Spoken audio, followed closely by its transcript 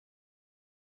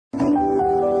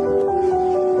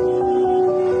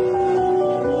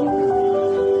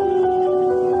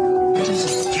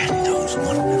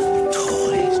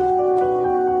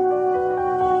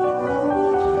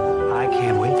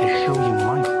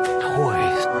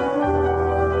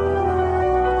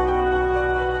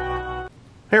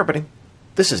Hey everybody,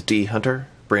 this is D Hunter,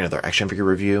 bringing another action figure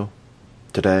review.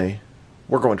 Today,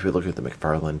 we're going to be looking at the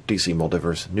McFarlane DC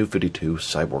Multiverse New 52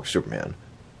 Cyborg Superman.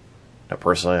 Now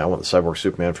personally, I want the Cyborg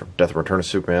Superman from Death and Return of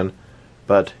Superman,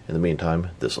 but in the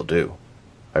meantime, this'll do.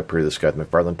 I pre this guy at the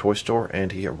McFarlane toy store,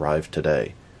 and he arrived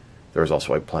today. There is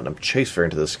also a Platinum Chase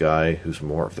variant to this guy, who's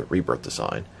more of the Rebirth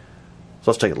design.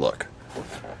 So let's take a look.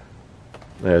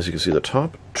 As you can see at the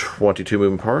top, 22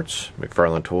 moving parts,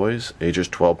 McFarlane Toys, ages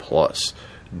 12 plus.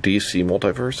 DC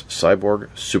Multiverse, Cyborg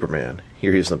Superman.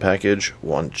 Here he is in the package,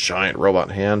 one giant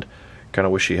robot hand. Kinda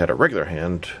wish he had a regular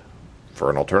hand for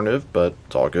an alternative, but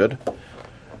it's all good.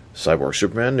 Cyborg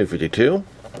Superman, New 52.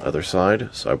 Other side,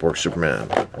 Cyborg Superman.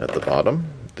 At the bottom,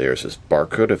 there's his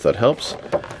barcode if that helps.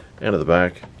 And at the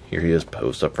back, here he is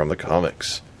posed up from the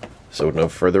comics. So with no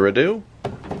further ado,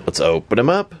 let's open him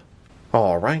up.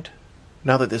 Alright,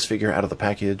 now that this figure out of the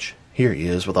package, here he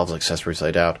is with all his accessories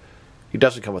laid out. He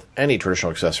doesn't come with any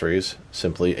traditional accessories,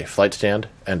 simply a flight stand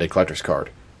and a collector's card.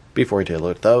 Before we take a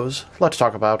look at those, let's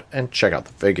talk about and check out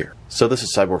the figure. So this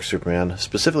is Cyborg Superman,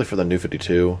 specifically for the New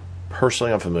 52.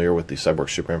 Personally, I'm familiar with the Cyborg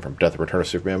Superman from Death and Return of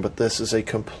Superman, but this is a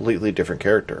completely different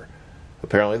character.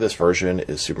 Apparently this version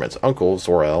is Superman's uncle,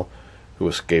 Zor-El, who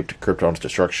escaped Krypton's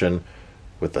destruction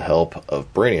with the help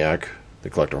of Brainiac, the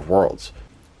Collector of Worlds.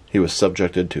 He was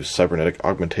subjected to cybernetic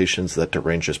augmentations that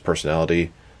deranged his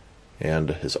personality,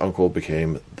 and his uncle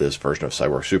became this version of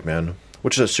Cyborg Superman,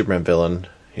 which is a Superman villain.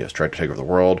 He has tried to take over the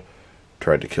world,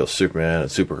 tried to kill Superman and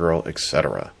Supergirl,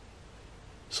 etc.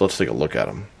 So let's take a look at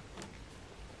him.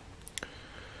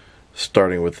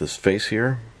 Starting with his face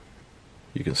here,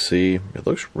 you can see it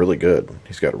looks really good.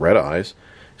 He's got red eyes,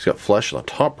 he's got flesh on the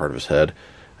top part of his head,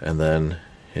 and then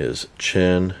his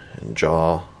chin and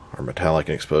jaw are metallic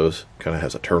and exposed. Kind of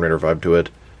has a Terminator vibe to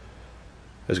it.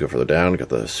 Let's go further down, got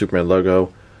the Superman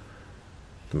logo.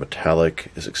 The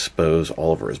metallic is exposed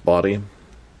all over his body.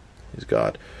 He's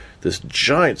got this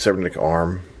giant cybernetic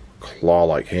arm,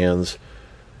 claw-like hands.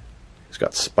 He's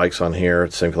got spikes on here,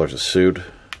 it's the same color as his suit.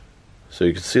 So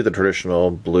you can see the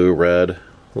traditional blue, red, a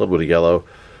little bit of yellow,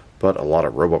 but a lot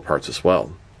of robot parts as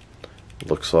well.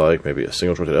 Looks like maybe a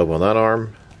single jointed elbow on that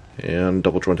arm, and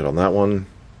double jointed on that one.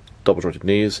 Double jointed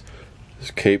knees.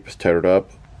 His cape is tattered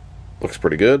up. Looks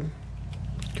pretty good.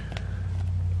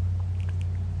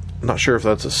 I'm not sure if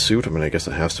that's a suit. I mean, I guess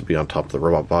it has to be on top of the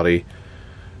robot body.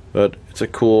 But it's a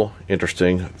cool,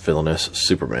 interesting, villainous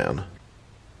Superman.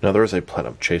 Now, there is a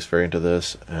Platinum Chase variant of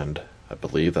this, and I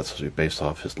believe that's supposed to be based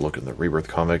off his look in the Rebirth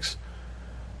comics.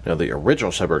 Now, the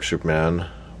original Cyborg Superman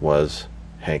was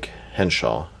Hank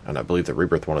Henshaw, and I believe the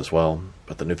Rebirth one as well.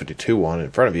 But the New 52 one in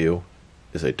front of you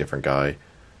is a different guy.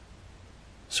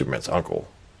 Superman's uncle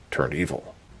turned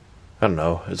evil. I don't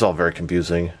know, it's all very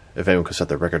confusing. If anyone could set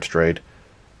the record straight,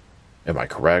 am I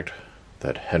correct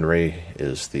that Henry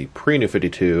is the pre-New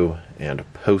 52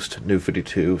 and post-New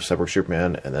 52 Cyborg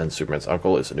Superman, and then Superman's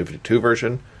uncle is the New 52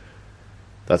 version?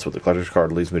 That's what the collector's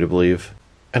card leads me to believe.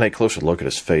 And a closer look at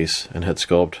his face and head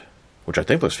sculpt, which I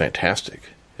think looks fantastic.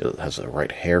 It has the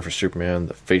right hair for Superman,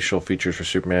 the facial features for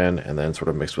Superman, and then sort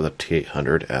of mixed with a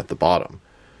T-800 at the bottom.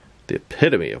 The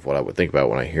epitome of what I would think about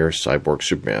when I hear Cyborg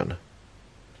Superman.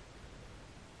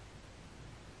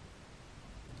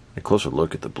 A closer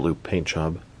look at the blue paint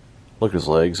job. Look at his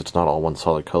legs, it's not all one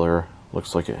solid color.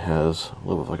 Looks like it has a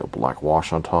little bit of like a black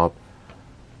wash on top.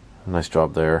 Nice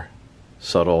job there.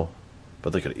 Subtle,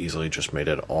 but they could easily just made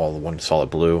it all one solid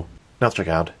blue. Now let's check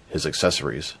out his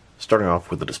accessories. Starting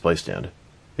off with the display stand.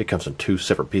 It comes in two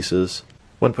separate pieces.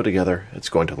 When put together, it's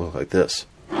going to look like this.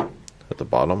 At the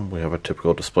bottom, we have a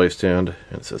typical display stand,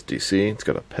 and it says DC. It's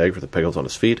got a peg for the pegals on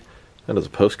his feet, and there's a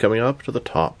post coming up to the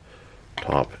top.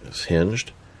 Top is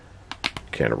hinged,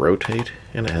 can rotate,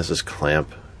 and it has this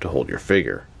clamp to hold your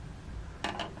figure.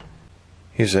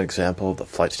 Here's an example of the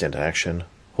flight stand action,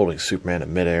 holding Superman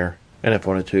in midair, and if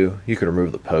wanted to, you could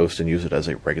remove the post and use it as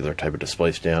a regular type of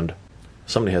display stand.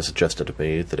 Somebody has suggested to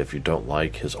me that if you don't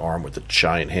like his arm with the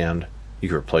giant hand, you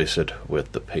could replace it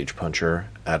with the page puncher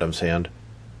Adam's hand.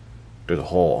 Do the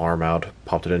whole arm out,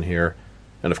 popped it in here,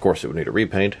 and of course it would need a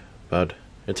repaint, but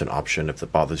it's an option if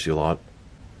that bothers you a lot.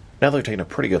 Now that we've taken a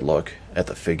pretty good look at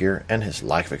the figure and his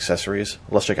lack of accessories,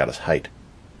 let's check out his height.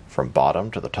 From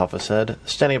bottom to the top of his head,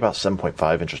 standing about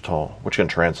 7.5 inches tall, which can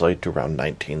translate to around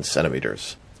 19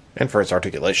 centimeters. And for its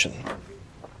articulation,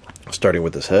 starting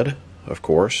with his head, of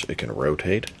course, it can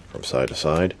rotate from side to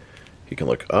side. He can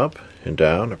look up and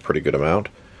down a pretty good amount.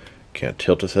 Can't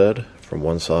tilt his head from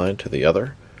one side to the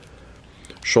other.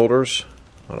 Shoulders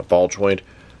on a ball joint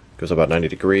goes about 90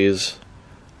 degrees.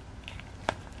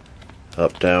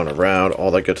 Up, down, around,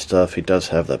 all that good stuff. He does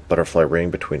have that butterfly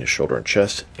ring between his shoulder and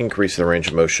chest, increasing the range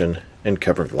of motion and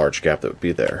covering the large gap that would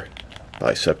be there.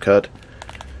 Bicep cut.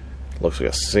 Looks like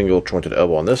a single jointed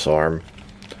elbow on this arm,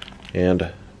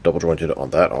 and double jointed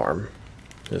on that arm.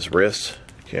 His wrist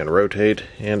can rotate,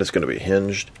 and it's going to be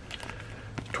hinged.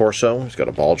 Torso, he's got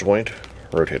a ball joint,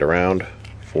 rotate around,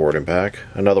 forward and back.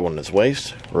 Another one in his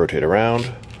waist, rotate around,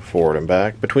 forward and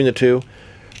back. Between the two,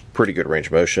 pretty good range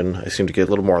of motion. I seem to get a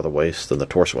little more of the waist than the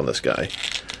torso on this guy.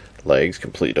 Legs,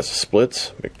 complete as a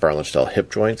splits, McFarlane style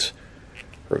hip joints.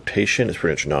 Rotation is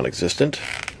pretty much non-existent.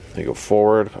 They go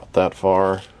forward about that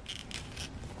far,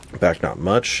 back not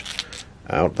much,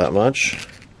 out that much.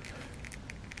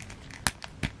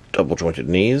 Double jointed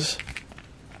knees,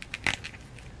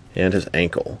 and his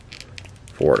ankle.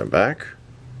 Forward and back,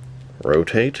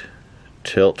 rotate,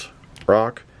 tilt,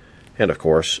 rock, and of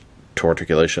course,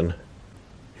 articulation.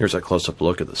 Here's a close-up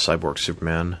look at the Cyborg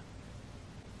Superman.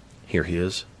 Here he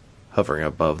is, hovering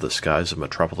above the skies of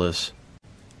Metropolis.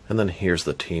 And then here's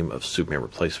the team of Superman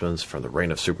replacements from the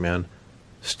Reign of Superman: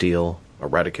 Steel,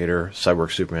 Eradicator,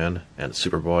 Cyborg Superman, and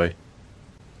Superboy.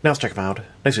 Now let's check them out.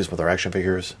 Next is some other action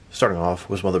figures. Starting off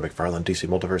with some other McFarlane DC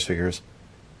Multiverse figures.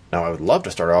 Now I would love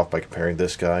to start off by comparing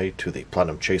this guy to the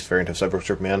Platinum Chase variant of Cyborg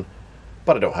Superman,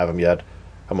 but I don't have him yet.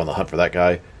 I'm on the hunt for that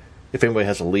guy. If anybody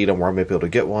has a lead on where I may be able to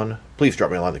get one, please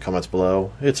drop me a line in the comments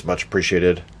below. It's much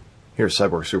appreciated. Here's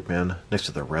Cyborg Superman next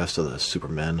to the rest of the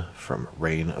Supermen from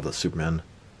Reign of the Supermen.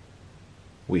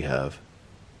 We have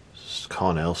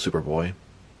Con-El Superboy,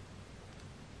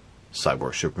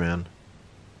 Cyborg Superman,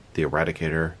 the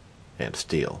Eradicator, and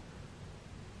Steel.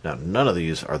 Now, none of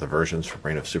these are the versions from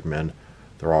Reign of Superman.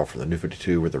 They're all from the New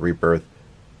 52 or the Rebirth.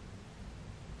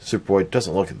 Superboy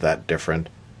doesn't look that different.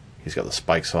 He's got the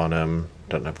spikes on him,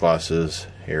 doesn't have glasses,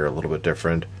 hair a little bit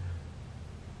different.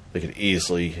 They could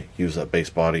easily use that base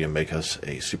body and make us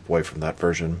a Superboy from that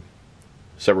version.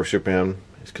 Cyborg Superman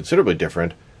is considerably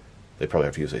different. They probably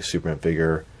have to use a Superman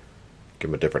figure, give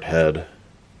him a different head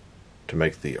to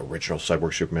make the original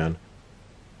Cyborg Superman.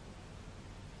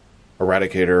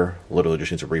 Eradicator literally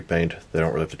just needs a repaint. They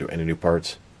don't really have to do any new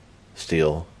parts.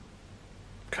 Steel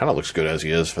kind of looks good as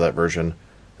he is for that version.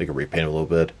 They can repaint him a little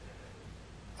bit.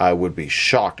 I would be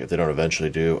shocked if they don't eventually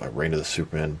do a Reign of the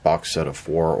Superman box set of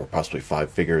 4 or possibly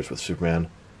 5 figures with Superman.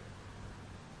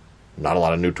 Not a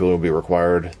lot of new tooling will be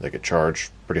required. They could charge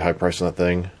pretty high price on that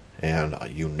thing, and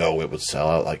you know it would sell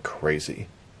out like crazy.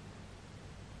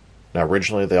 Now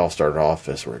originally they all started off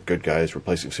as sort of good guys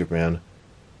replacing Superman,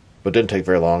 but didn't take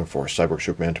very long for Cyborg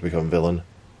Superman to become a villain.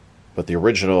 But the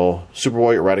original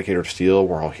Superboy, Eradicator, Steel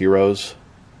were all heroes.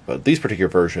 But these particular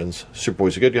versions,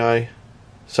 Superboy's a good guy,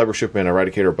 Cyborg Superman and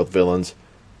Eradicator are both villains,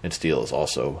 and Steel is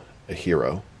also a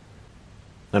hero.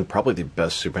 And probably the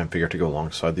best Superman figure to go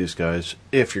alongside these guys,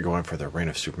 if you're going for the Reign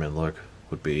of Superman look,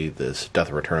 would be this Death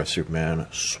and Return of Superman,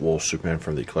 Swole Superman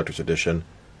from the Collector's Edition.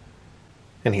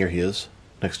 And here he is,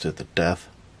 next to the Death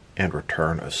and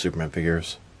Return of Superman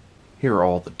figures. Here are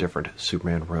all the different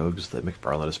Superman rogues that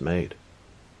McFarlane has made.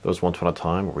 There was once upon a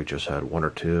time where we just had 1 or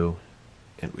 2,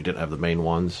 and we didn't have the main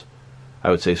ones. I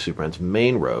would say Superman's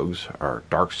main rogues are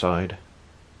Darkseid,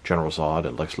 General Zod,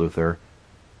 and Lex Luthor.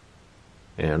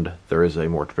 And there is a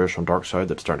more traditional Darkseid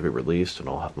that's starting to be released, and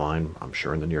I'll have mine, I'm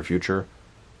sure, in the near future.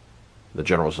 The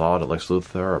General Zod and Lex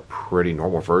Luthor are pretty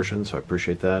normal versions, so I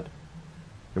appreciate that.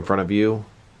 In front of you,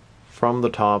 from the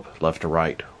top, left to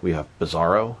right, we have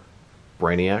Bizarro,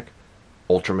 Brainiac,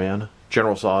 Ultraman,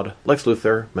 General Zod, Lex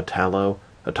Luthor, Metallo,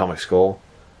 Atomic Skull,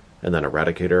 and then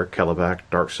Eradicator, Calibac,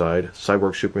 Darkseid,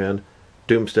 Cyborg Superman,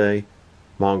 Doomsday,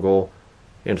 Mongol,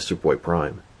 and Superboy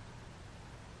Prime.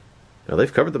 Now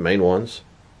they've covered the main ones.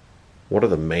 What are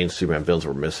the main Superman villains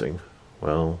we're missing?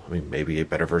 Well, I mean, maybe a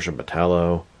better version of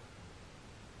Metallo,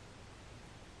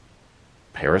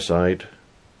 Parasite,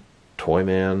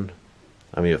 Toyman.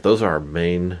 I mean, if those are our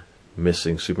main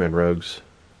missing Superman rogues,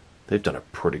 they've done a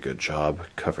pretty good job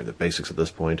covering the basics at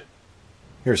this point.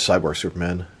 Here's Cyborg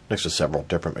Superman, next to several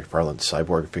different McFarlane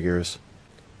Cyborg figures.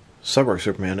 Cyborg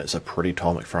Superman is a pretty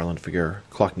tall McFarlane figure,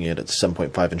 clocking in at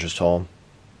 7.5 inches tall.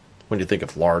 When you think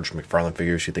of large McFarlane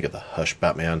figures, you think of the Hush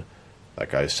Batman. That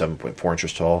guy is 7.4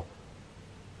 inches tall.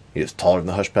 He is taller than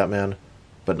the Hush Batman,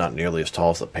 but not nearly as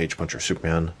tall as the Page Puncher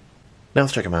Superman. Now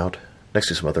let's check him out, next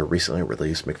to some other recently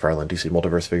released McFarlane DC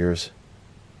Multiverse figures.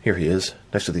 Here he is,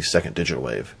 next to the second Digital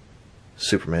Wave: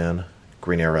 Superman,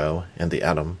 Green Arrow, and the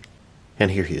Atom.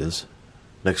 And here he is,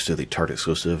 next to the Target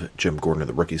exclusive Jim Gordon in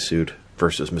the Rookie suit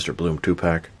versus Mr. Bloom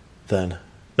 2-pack. Then,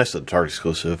 next to the Target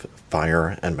exclusive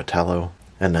Fire and Metallo.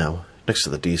 And now, next to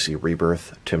the DC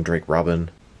Rebirth Tim Drake Robin.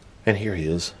 And here he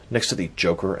is, next to the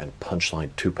Joker and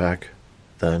Punchline 2-pack.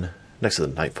 Then, next to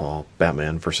the Nightfall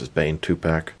Batman vs. Bane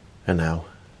 2-pack. And now,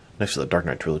 next to the Dark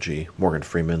Knight trilogy, Morgan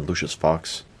Freeman, Lucius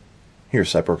Fox.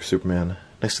 Here's Cyborg Superman,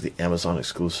 next to the Amazon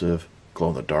exclusive,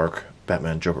 glow-in-the-dark,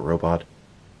 Batman Joker Robot,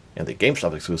 and the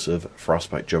GameStop exclusive,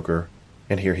 Frostbite Joker.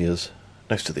 And here he is,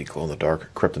 next to the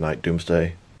glow-in-the-dark, Kryptonite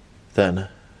Doomsday. Then,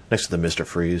 next to the Mr.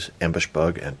 Freeze, Ambush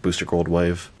Bug, and Booster Gold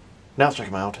Wave. Now let's check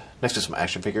him out, next to some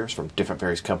action figures from different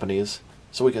various companies,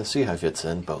 so we can see how he fits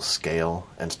in, both scale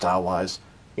and style-wise,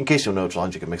 in case you know which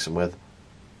lines you can mix him with.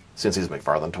 Since he's a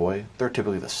McFarlane toy, they're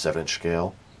typically the 7-inch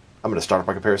scale. I'm going to start off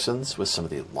my comparisons with some of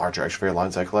the larger action figure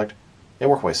lines I collect, and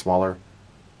work way smaller.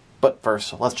 But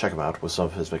first, let's check him out with some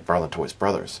of his McFarlane Toys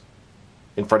brothers.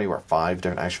 In front of you are 5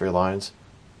 different action figure lines,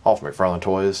 all from McFarlane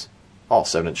Toys, all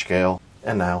 7-inch scale.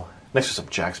 And now, next to some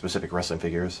Jack-specific wrestling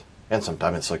figures, and some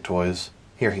Diamond Slick toys,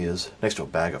 here he is, next to a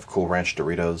bag of Cool Ranch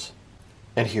Doritos.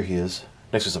 And here he is,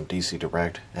 next to some DC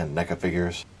Direct and NECA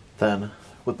figures. Then,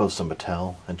 with both some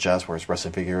Mattel and Jazzwares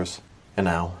wrestling figures. And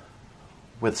now,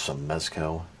 with some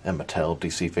Mezco and Mattel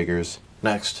DC figures.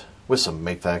 Next, with some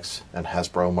Mafex and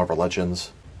Hasbro Marvel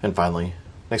Legends. And finally,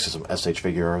 next to some SH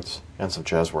Figure Arts and some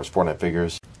Jazzwares Fortnite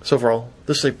figures. So overall,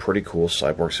 this is a pretty cool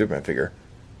Cyborg Superman figure.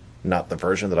 Not the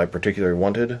version that I particularly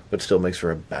wanted, but still makes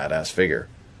for a badass figure.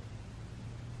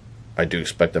 I do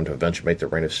expect them to eventually make the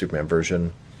Reign of Superman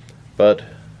version, but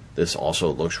this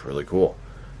also looks really cool.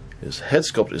 His head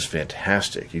sculpt is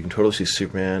fantastic. You can totally see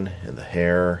Superman in the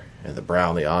hair and the brow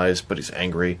and the eyes, but he's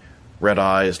angry. Red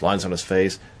eyes, lines on his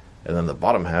face, and then the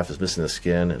bottom half is missing the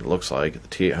skin, and it looks like the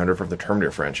T-800 from the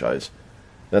Terminator franchise.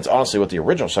 And that's honestly what the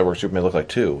original Cyborg Superman looked like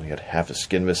too. He had half his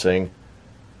skin missing.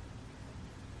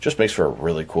 Just makes for a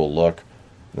really cool look.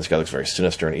 And this guy looks very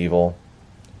sinister and evil.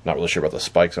 Not really sure about the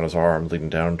spikes on his arm leading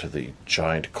down to the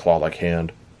giant claw-like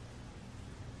hand.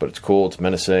 But it's cool, it's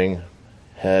menacing.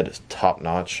 Head is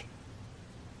top-notch.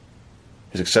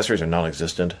 His accessories are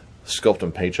non-existent. Sculpt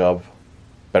and paint job,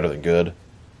 better than good.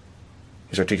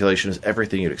 His articulation is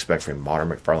everything you'd expect from a modern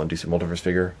McFarlane DC Multiverse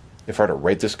figure. If I were to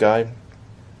rate this guy,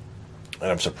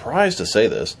 and I'm surprised to say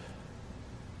this,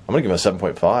 I'm going to give him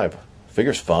a 7.5.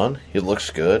 Figure's fun, he looks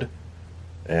good,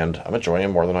 and I'm enjoying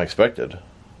him more than I expected.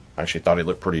 I actually thought he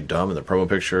looked pretty dumb in the promo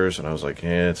pictures, and I was like,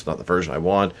 it's not the version I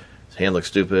want. His hand looks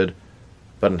stupid.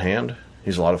 But in hand,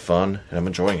 he's a lot of fun, and I'm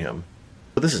enjoying him.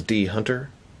 But this is D Hunter.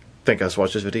 Thank you guys for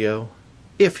watching this video.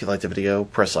 If you liked the video,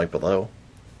 press like below.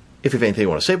 If you have anything you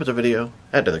want to say about the video,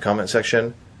 add to the comment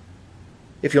section.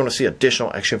 If you want to see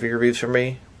additional action figure reviews from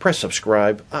me, press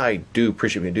subscribe. I do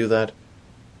appreciate when you do that.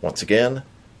 Once again,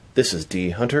 this is D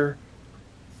Hunter.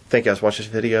 Thank you guys for watching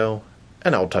this video,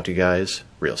 and I'll talk to you guys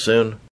real soon.